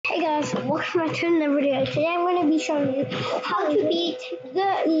guys, welcome back to another video. Today I'm going to be showing you how to beat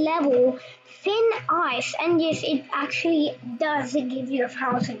the level Thin Ice, and yes, it actually does give you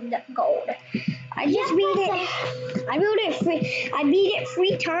 1,000 gold. I just beat it. I beat it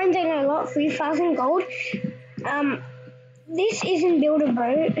 3 times and I got 3,000 gold. This isn't Build a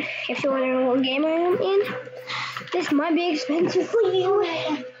Boat. If you're wondering what game I am in, this might be expensive for you.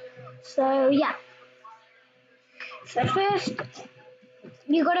 So yeah. So first,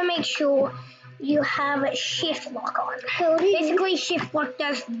 you gotta make sure you have a shift lock on. So basically, shift lock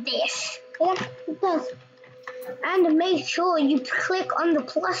does this. Yeah, it does. And make sure you click on the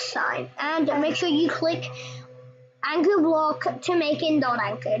plus sign, and make sure you click anchor block to make it not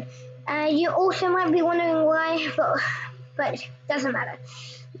anchored. You also might be wondering why, but doesn't matter.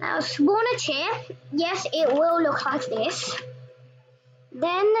 Now spawn a chair. Yes, it will look like this.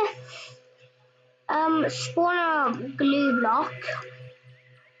 Then spawn a glue block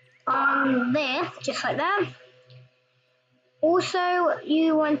on there, just like that. Also,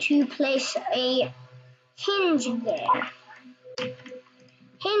 you want to place a hinge there.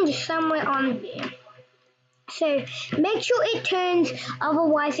 Hinge somewhere on there. So make sure it turns,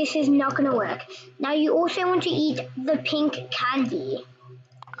 otherwise this is not going to work. Now you also want to eat the pink candy.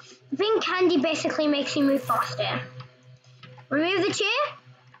 The pink candy basically makes you move faster. Remove the chair.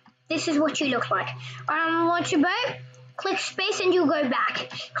 This is what you look like. Launch your boat. Click space and you'll go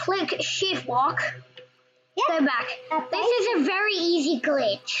back. Click shift lock. Yep. Go back. This is a very easy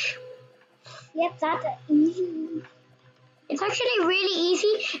glitch. Yep, that's easy. It's actually really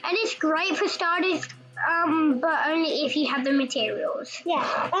easy, and it's great for starters, but only if you have the materials.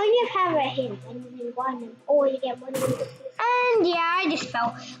 Yeah, only if you have a hint and you want them, or you get one of them. And yeah, I just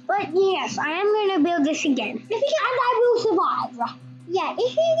fell. But yes, I am going to build this again. And I will survive. Yeah,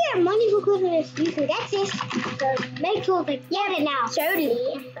 if you get money for Christmas, you can get this. So make sure to get it now.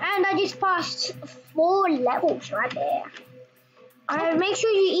 Totally. And I just passed 4 levels right there. Make sure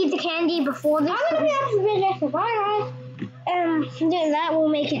you eat the candy before this. I'm going to be able to build this survive. Doing that will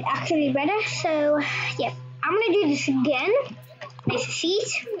make it actually better. So, yeah. I'm going to do this again. Place a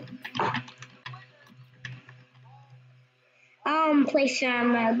seat. Place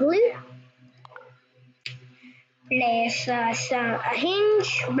some glue. Place a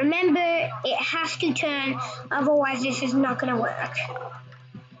hinge. Remember, it has to turn, otherwise this is not going to work.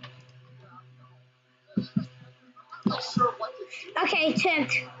 Okay,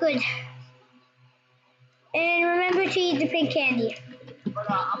 turned. Good. And remember to eat the pink candy.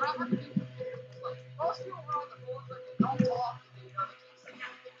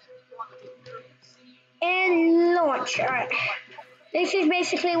 And launch. Alright. This is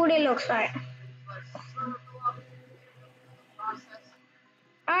basically what it looks like.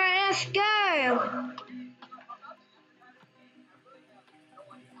 Alright, let's go.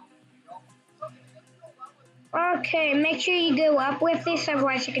 Okay, make sure you go up with this,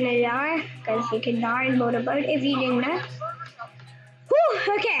 otherwise you're gonna die. Because you can die in Build a Boat if you didn't know.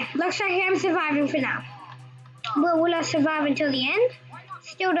 Whew, okay, looks like I'm surviving for now. But will I survive until the end?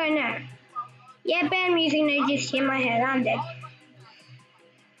 Still don't know. Yep, I'm using no juice in my head. I'm dead.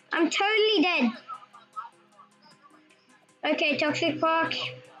 I'm totally dead. Okay, Toxic Park.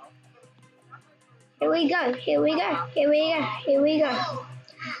 Here we go, here we go, here we go, here we go.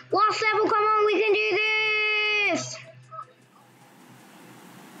 Last level, come on, we can do this!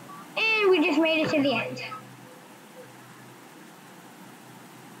 And we just made it to the end.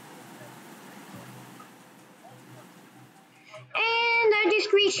 And I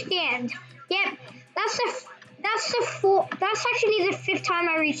just reached the end. Yep, that's actually the 5th time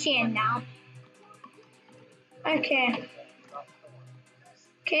I reached the end now. Okay.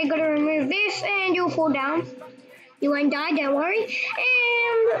 Okay, gotta remove this and you'll fall down. You won't die, don't worry.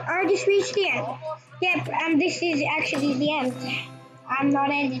 And I just reached the end. Yep, and this is actually the end. I'm not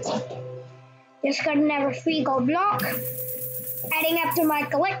editing. Just got another 3 gold block. Adding up to my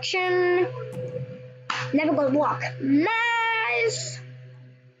collection. Never gold block. Nice!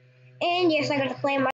 And yes, I gotta play my